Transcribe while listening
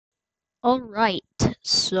Alright,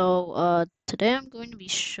 so today I'm going to be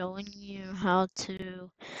showing you how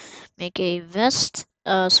to make a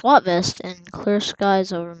SWAT vest in clear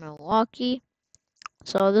skies over Milwaukee.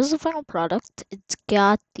 So this is the final product. It's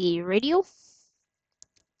got a radio,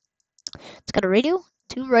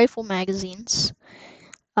 two rifle magazines,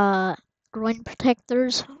 uh, groin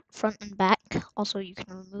protectors front and back. Also, you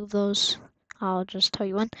can remove those. I'll just tell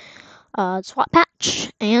you when. SWAT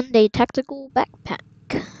patch and a tactical backpack.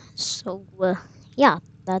 So yeah,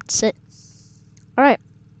 that's it. Alright.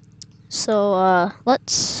 So,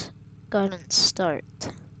 let's go ahead and start.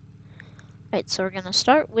 Right, so we're gonna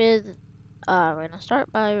start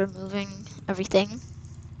by removing everything.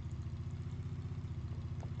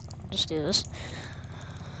 Just do this.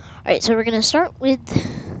 Alright, so we're gonna start with,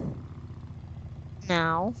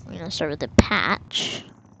 the patch.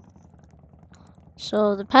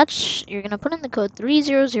 So the patch, you're gonna put in the code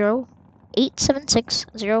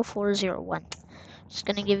 300-876-0401. It's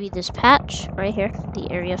gonna give you this patch right here, the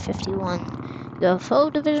Area 51 UFO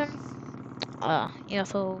Division,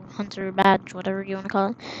 UFO Hunter Badge, whatever you wanna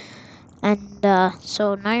call it. And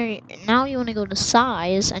so now you want to go to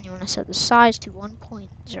size, and you want to set the size to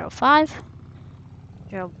 1.05,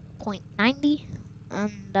 0.90,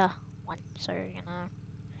 and 1. So you're gonna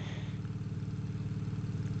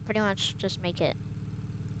pretty much just make it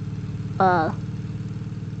not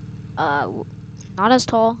as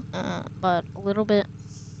tall, but a little bit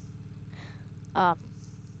um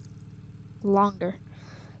longer.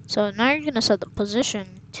 So now you're gonna set the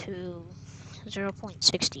position to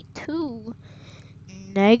 0.62,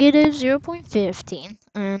 negative 0.15,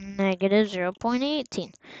 and negative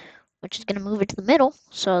 0.18. Which is going to move it to the middle,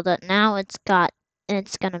 so that now it's going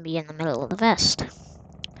to be in the middle of the vest.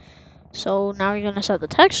 So now you're going to set the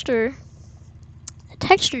texture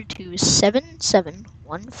to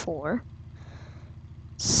 7714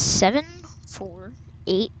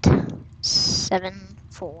 748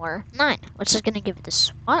 749, which is going to give it the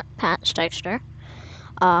SWAT patch texture.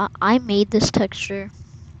 I made this texture,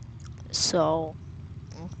 so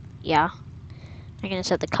yeah. I'm going to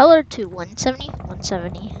set the color to 170,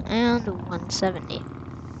 170, and 170.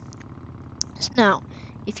 Now,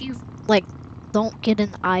 if you don't get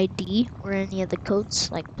an ID or any of the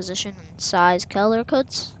codes, like position and size color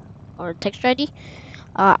codes or texture ID,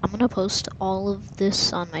 I'm gonna post all of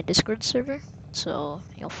this on my Discord server, so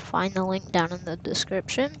you'll find the link down in the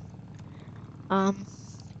description.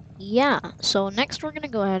 Yeah, so next we're gonna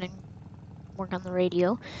go ahead and work on the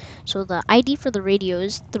radio. So the ID for the radio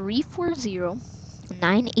is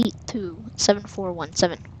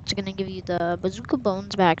 340-982-7417. It's gonna give you the Bazooka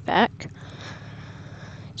Bones backpack.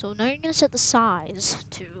 So now you're going to set the size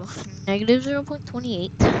to negative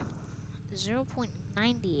 0.28,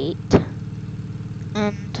 0.98,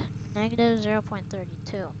 and negative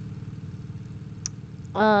 0.32.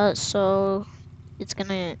 So it's going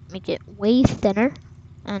to make it way thinner,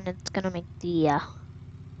 and it's going to make the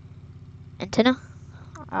antenna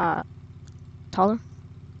taller.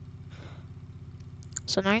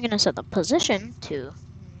 So now you're going to set the position to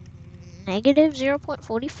negative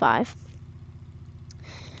 0.45,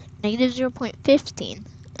 negative 0.15,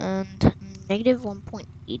 and negative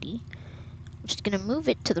 1.80, which is going to move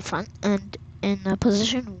it to the front and in a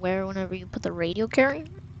position where whenever you put the radio carrier,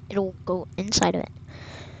 it'll go inside of it.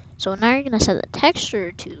 So now you're going to set the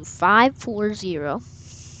texture to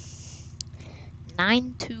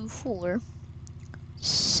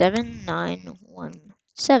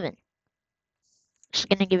 540-924-7917. Just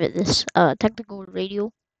going to give it this technical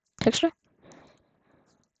radio texture.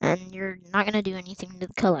 And you're not going to do anything to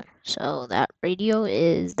the color. So that radio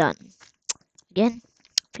is done. Again,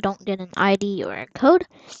 if you don't get an ID or a code,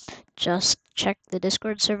 just check the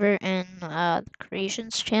Discord server and the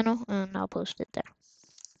creations channel, and I'll post it there.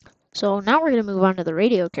 So now we're going to move on to the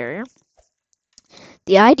radio carrier.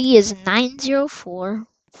 The ID is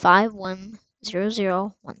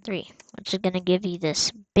 904-510013, which is going to give you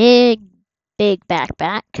this big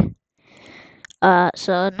backpack.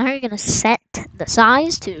 So now you're going to set the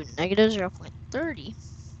size to negative 0.30,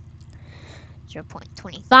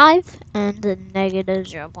 0.25, and negative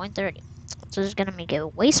 0.30. So it's going to make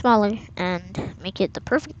it way smaller and make it the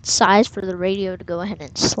perfect size for the radio to go ahead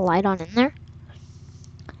and slide on in there.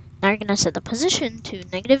 Now you're going to set the position to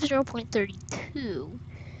negative 0.32,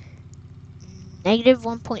 negative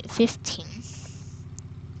 1.15,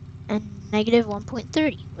 and negative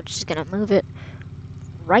 1.30, which is going to move it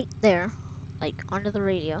right there, like onto the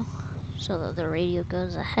radio, so that the radio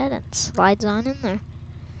goes ahead and slides on in there.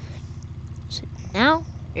 So now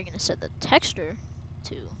you're going to set the texture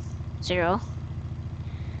to 0,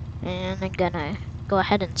 and I'm going to go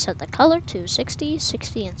ahead and set the color to 60,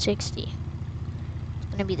 60, and 60. It's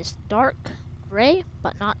going to be this dark gray,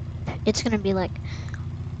 but not, it's going to be like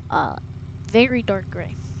very dark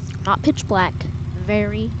gray. Not pitch black,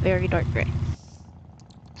 very, very dark gray.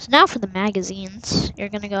 So now for the magazines, you're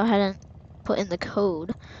going to go ahead and put in the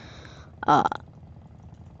code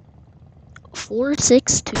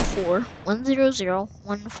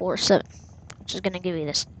 4624100147, which is going to give you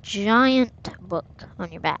this giant book on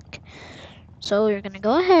your back. So you're going to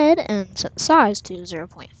go ahead and set the size to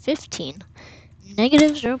 0.15,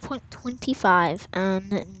 negative 0.25,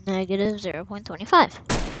 and negative 0.25.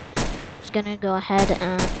 Just going to go ahead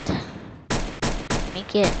and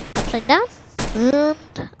make it upside down and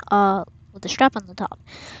with the strap on the top.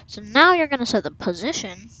 So now you're going to set the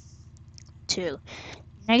position to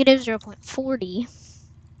negative 0.40,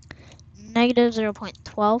 negative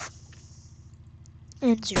 0.12,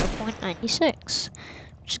 and 0.96.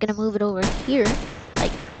 Just going to move it over here,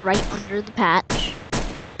 like right under the patch,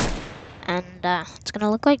 and it's going to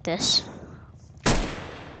look like this.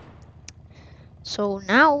 So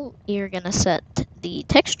now you're going to set the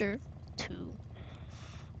texture to,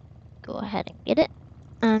 go ahead and get it,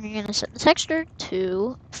 and you're going to set the texture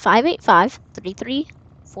to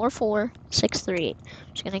 585-3344-638.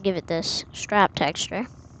 Just going to give it this strap texture.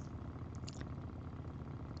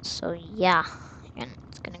 So yeah, and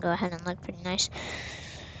it's going to go ahead and look pretty nice.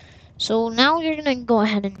 So now you're going to go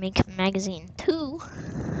ahead and make magazine 2,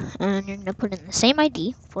 and you're going to put in the same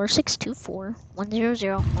ID,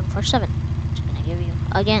 4624100147. It's going to give you,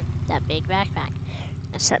 again, that big backpack.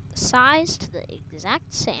 And set the size to the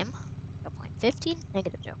exact same, 0.15,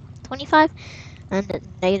 negative 0.25, and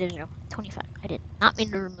negative 0.25. I did not mean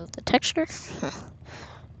to remove the texture,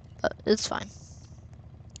 but it's fine.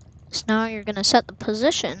 So now you're going to set the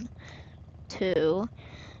position to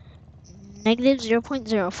negative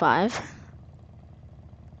 0.05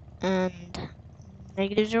 and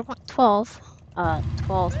negative 0.12,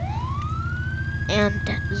 12, and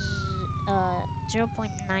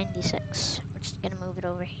 0.96. We're just going to move it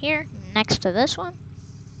over here next to this one,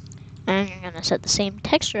 and you're going to set the same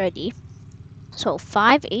texture ID. So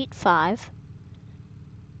 585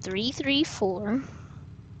 334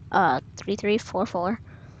 3344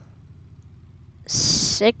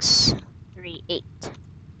 638.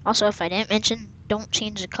 Also, if I didn't mention, don't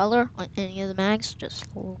change the color on any of the mags, just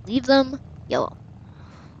leave them yellow.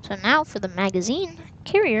 So now for the magazine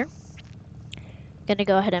carrier, I'm gonna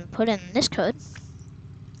go ahead and put in this code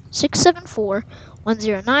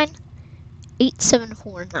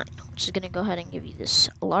 674-109-8749, which is gonna go ahead and give you this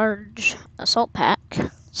large assault pack.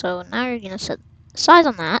 So now you're gonna set the size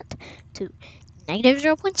on that to negative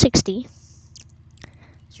 0.60,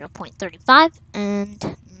 0.35,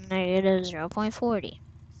 and negative 0.40.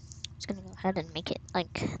 Just gonna go ahead and make it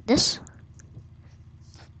like this.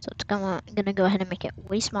 So it's gonna go ahead and make it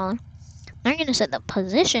way smaller. Now you're gonna set the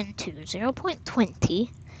position to 0.20,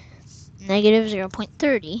 negative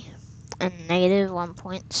 0.30, and negative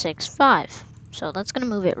 1.65. So that's gonna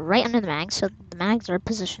move it right under the mags, so the mags are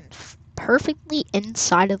positioned perfectly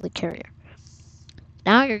inside of the carrier.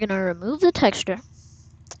 Now you're gonna remove the texture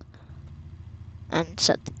and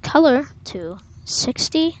set the color to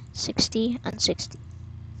 60, 60, and 60.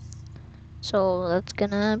 So that's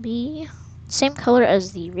gonna be the same color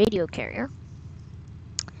as the radio carrier.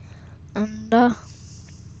 And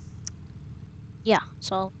yeah,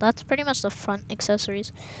 so that's pretty much the front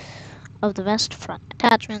accessories of the vest, front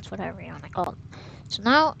attachments, whatever you want to call it. So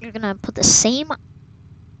now you're gonna put the same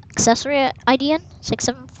accessory ID in,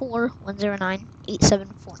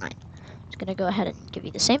 674-109-8749. It's gonna go ahead and give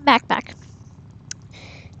you the same backpack.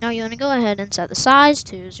 Now you want to go ahead and set the size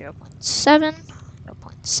to 0.7,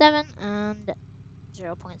 0.7, and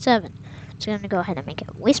 0.7. It's going to go ahead and make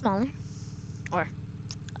it way smaller, or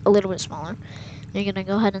a little bit smaller. You're going to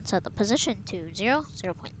go ahead and set the position to 0,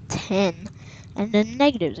 0.10, and then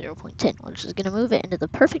negative 0.10, which is going to move it into the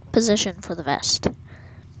perfect position for the vest.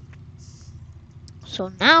 So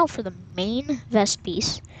now for the main vest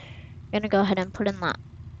piece, you're going to go ahead and put in that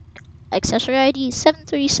accessory ID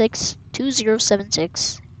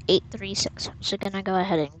 736-2076-836. So going to go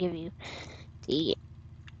ahead and give you the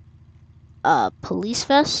police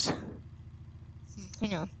vest.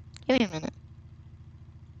 Hang on, give me a minute.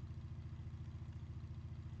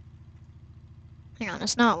 Hang on,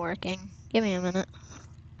 it's not working. Give me a minute.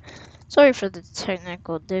 Sorry for the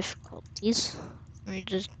technical difficulties. Let me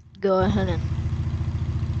just go ahead and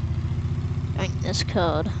write this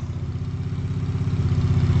code.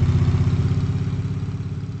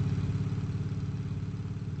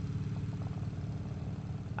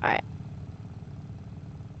 Alright.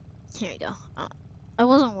 Here we go. I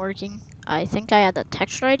wasn't working. I think I had the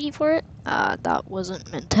texture ID for it. That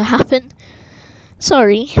wasn't meant to happen.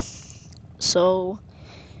 Sorry. So,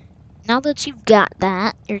 now that you've got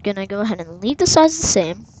that, you're gonna go ahead and leave the size the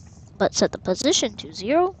same, but set the position to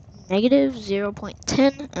 0, negative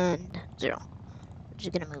 0.10, and 0. We're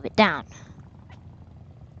just gonna move it down.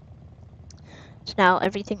 So now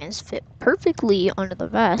everything is fit perfectly under the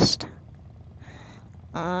vest.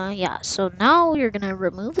 Yeah, so now you're gonna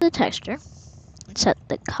remove the texture and set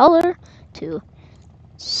the color to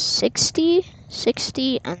 60,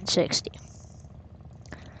 60, and 60.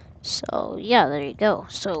 So yeah, there you go.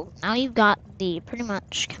 So now you've got the pretty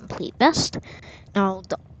much complete vest. Now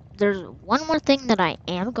there's one more thing that I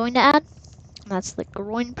am going to add, and that's the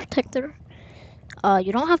groin protector.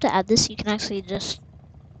 You don't have to add this. You can actually just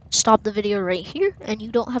stop the video right here, and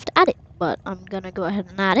you don't have to add it. But I'm gonna go ahead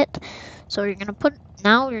and add it. So you're gonna put in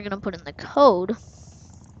the code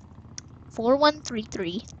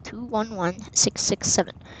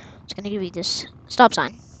 4133211667. It's gonna give you this stop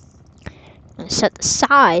sign. I'm gonna set the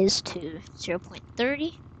size to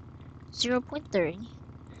 0.30, 0.30,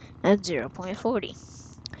 and 0.40.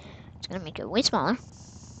 It's gonna make it way smaller.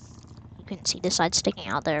 You can see the side sticking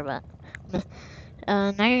out there, but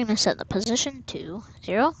now you're gonna set the position to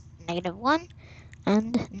 0, negative 1,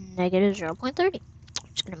 and negative 0.30.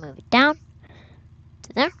 Just gonna move it down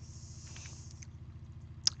to there.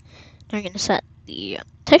 Now you're gonna set the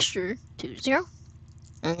texture to 0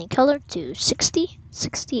 and the color to 60,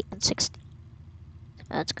 60, and 60.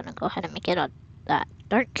 That's gonna go ahead and make it that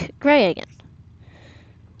dark gray again.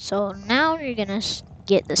 So now you're gonna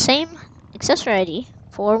get the same accessory ID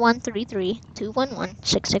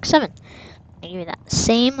 4133211667. And give you that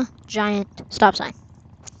same giant stop sign.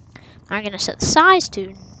 Now you're gonna set the size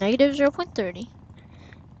to negative 0.30,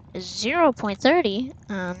 0.30,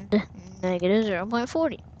 and negative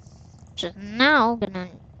 0.40. Just now gonna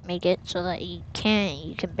make it so that you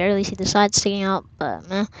can barely see the sides sticking out, but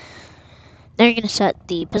meh. Then you're gonna set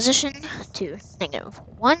the position to negative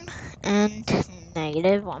 1 and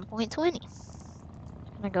negative 1.20.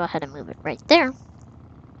 I'm gonna go ahead and move it right there.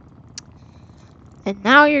 And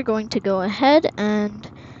now you're going to go ahead and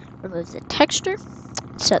remove the texture,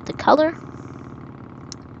 set the color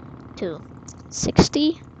to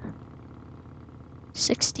 60,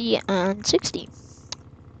 60, and 60.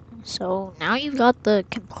 So now you've got the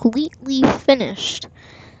completely finished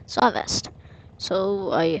S.W.A.T vest.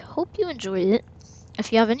 So I hope you enjoyed it.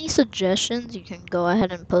 If you have any suggestions, you can go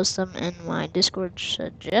ahead and post them in my Discord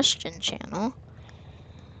suggestion channel,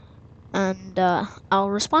 and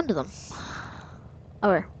I'll respond to them.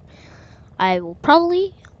 Or I will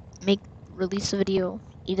probably release a video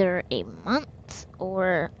either a month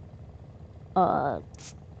or a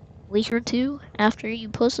week or two after you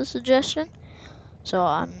post a suggestion. So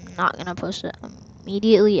I'm not gonna post it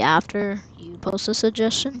immediately after you post a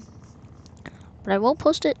suggestion, but I will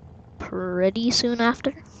post it pretty soon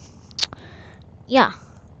after. Yeah.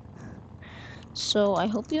 So I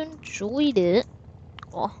hope you enjoyed it.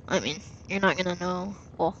 Well, I mean, you're not gonna know.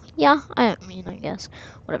 Well, yeah, I guess.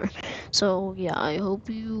 Whatever. So, yeah, I hope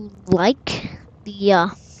you like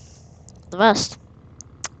the vest.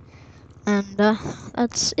 And,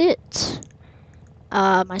 that's it.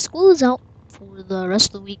 My school is out for the rest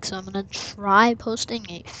of the week, so I'm gonna try posting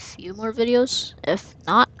a few more videos. If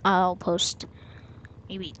not, I'll post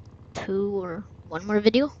maybe 2 or 1 more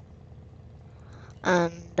video.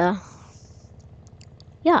 And,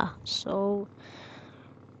 yeah, so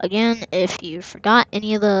again, if you forgot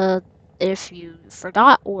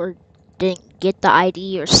or didn't get the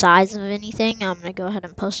ID or size of anything, I'm gonna go ahead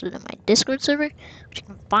and post it in my Discord server, which you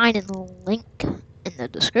can find in the link in the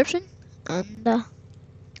description. And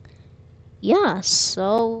yeah,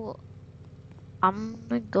 so I'm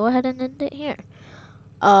gonna go ahead and end it here.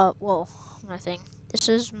 Well, my thing. This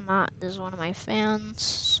is one of my fans,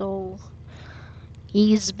 so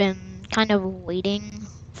he's been kind of waiting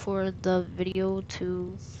for the video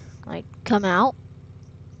to like come out.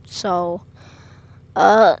 So,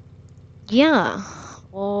 yeah.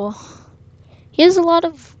 Well, he has a lot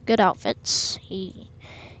of good outfits. He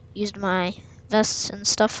used my vests and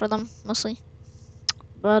stuff for them mostly.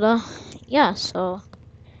 But yeah, so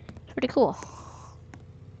pretty cool.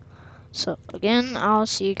 So again, I'll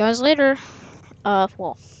see you guys later.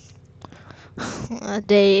 Well, a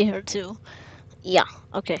day or two. Yeah,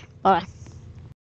 okay, bye.